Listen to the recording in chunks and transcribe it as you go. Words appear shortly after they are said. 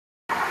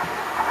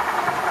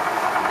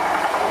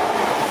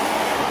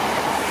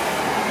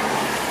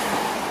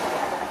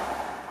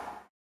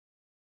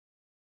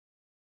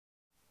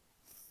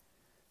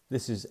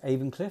This is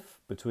Avoncliff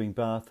between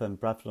Bath and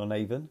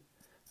Bradford-on-Avon,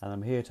 and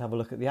I'm here to have a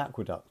look at the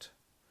aqueduct.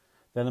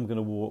 Then I'm going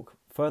to walk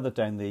further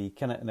down the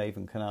Kennet and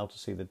Avon Canal to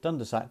see the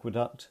Dundas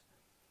Aqueduct.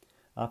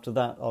 After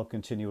that I'll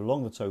continue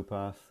along the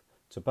towpath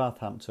to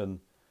Bathampton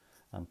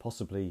and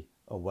possibly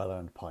a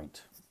well-earned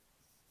pint.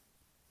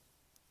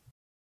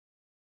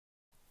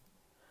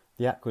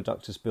 The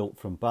aqueduct is built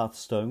from Bath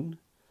stone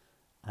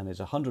and is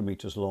 100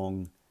 metres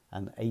long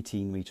and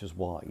 18 metres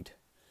wide,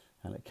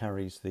 and it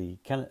carries the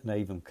Kennet and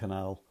Avon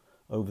Canal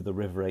over the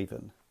River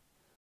Avon.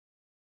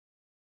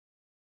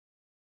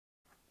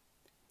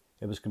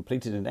 It was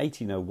completed in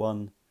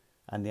 1801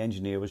 and the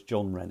engineer was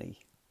John Rennie,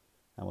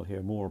 and we'll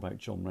hear more about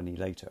John Rennie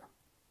later.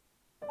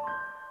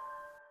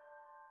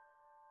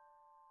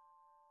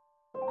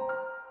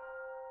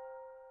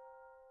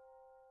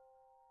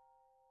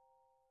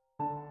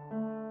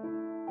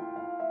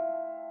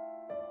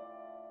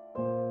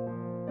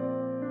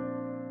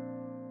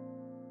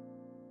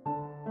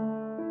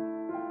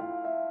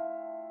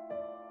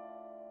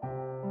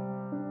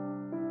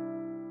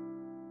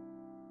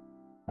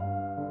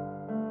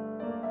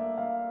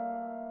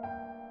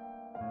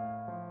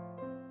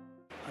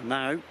 And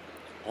now,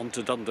 on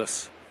to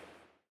Dundas.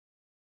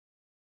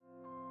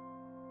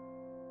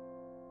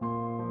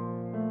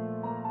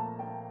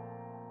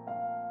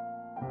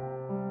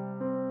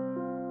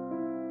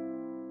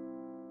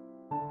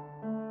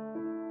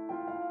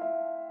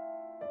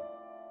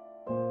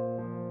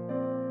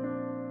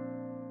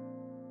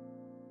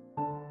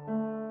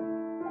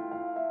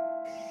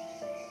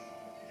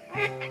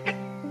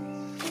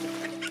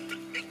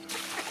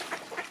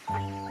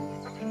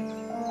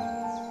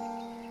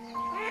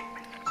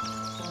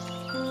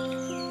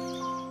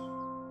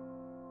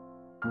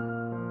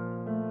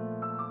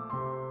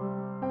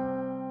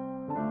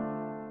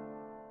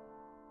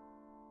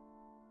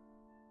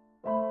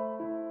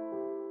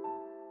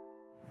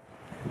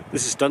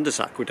 This is Dundas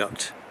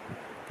Aqueduct,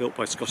 built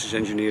by Scottish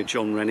engineer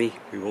John Rennie,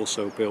 who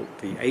also built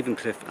the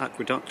Avoncliff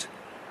Aqueduct.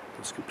 It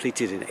was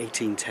completed in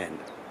 1810,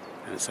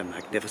 and it's a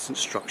magnificent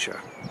structure.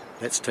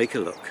 Let's take a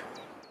look.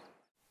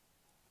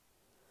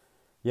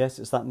 Yes,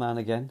 it's that man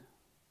again.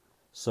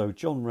 So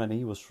John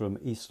Rennie was from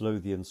East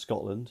Lothian,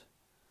 Scotland,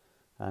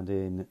 and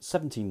in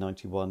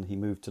 1791 he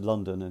moved to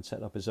London and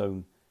set up his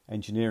own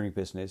engineering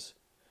business,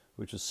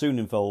 which was soon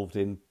involved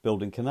in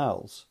building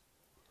canals.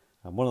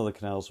 And one of the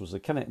canals was the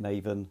Kennet and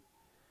Avon,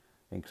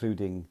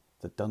 including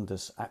the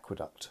Dundas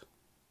Aqueduct.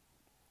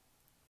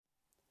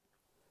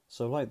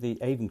 So like the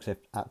Avoncliff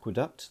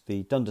Aqueduct,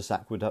 the Dundas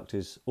Aqueduct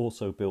is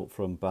also built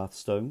from Bath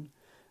stone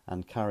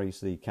and carries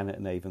the Kennet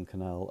and Avon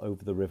Canal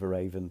over the River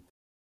Avon.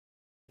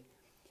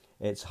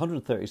 It's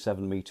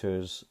 137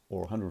 metres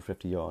or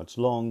 150 yards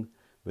long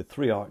with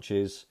 3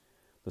 arches,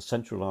 the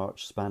central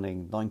arch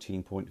spanning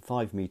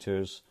 19.5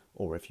 metres,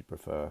 or if you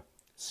prefer,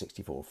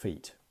 64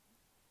 feet.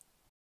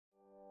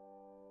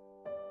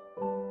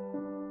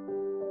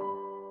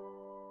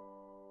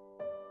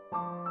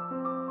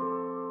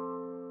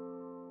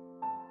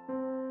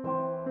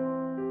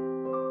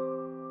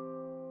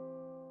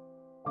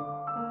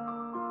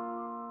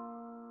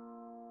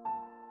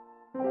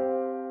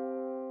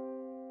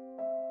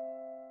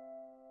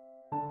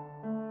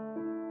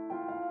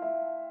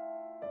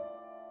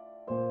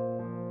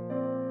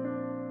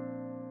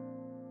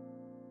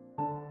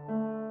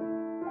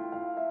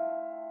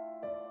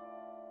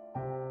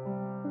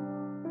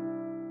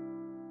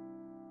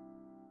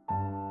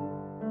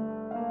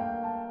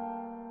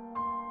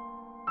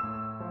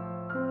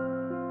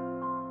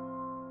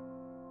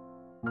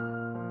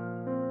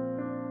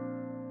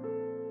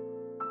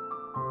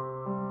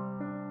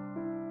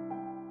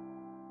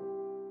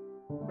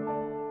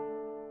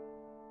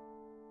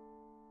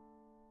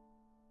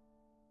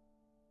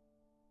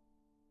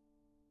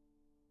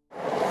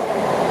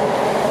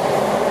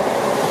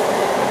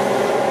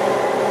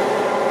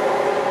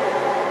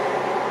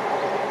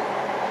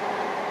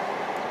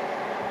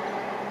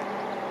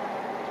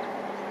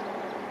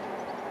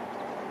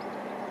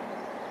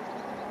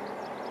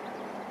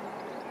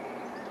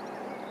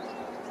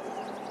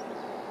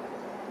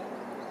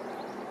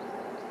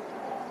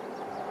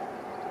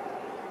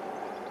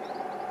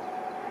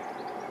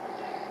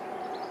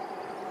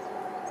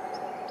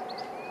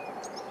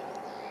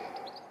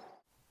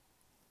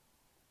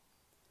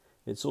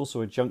 It's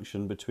also a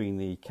junction between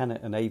the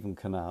Kennet and Avon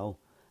Canal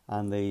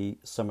and the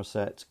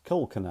Somerset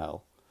Coal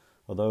Canal,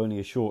 although only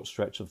a short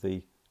stretch of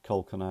the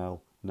Coal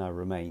Canal now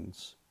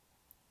remains.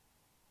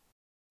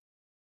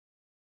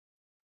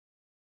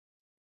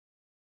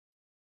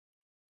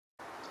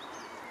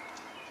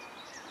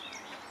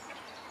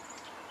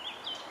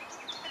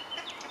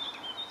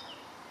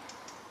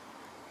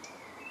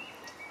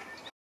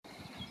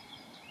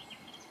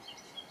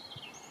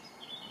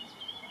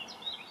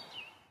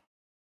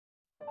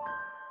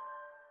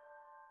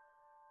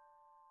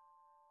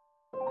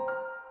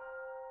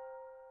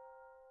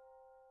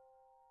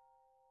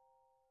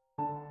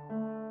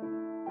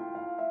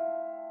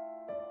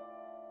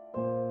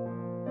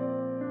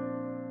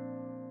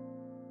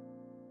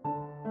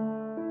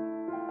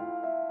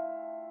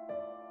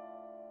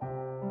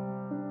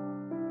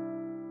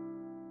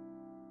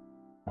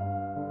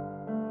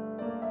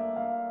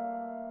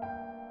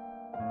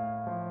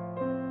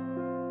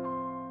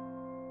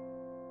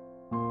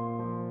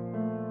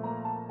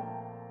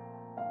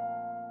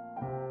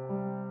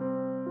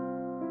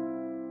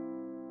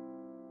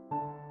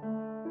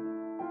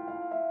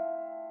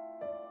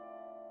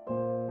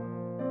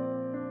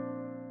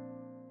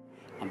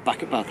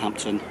 back at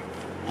Bathampton,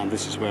 and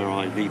this is where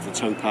I leave the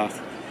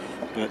towpath.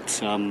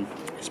 But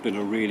it's been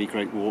a really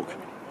great walk.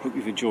 Hope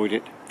you've enjoyed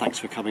it. Thanks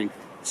for coming.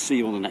 See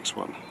you on the next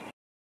one.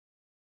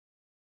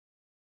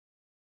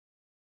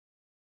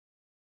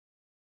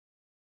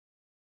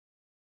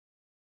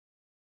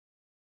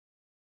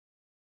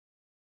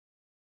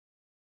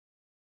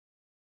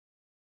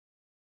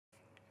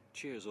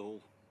 Cheers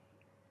all.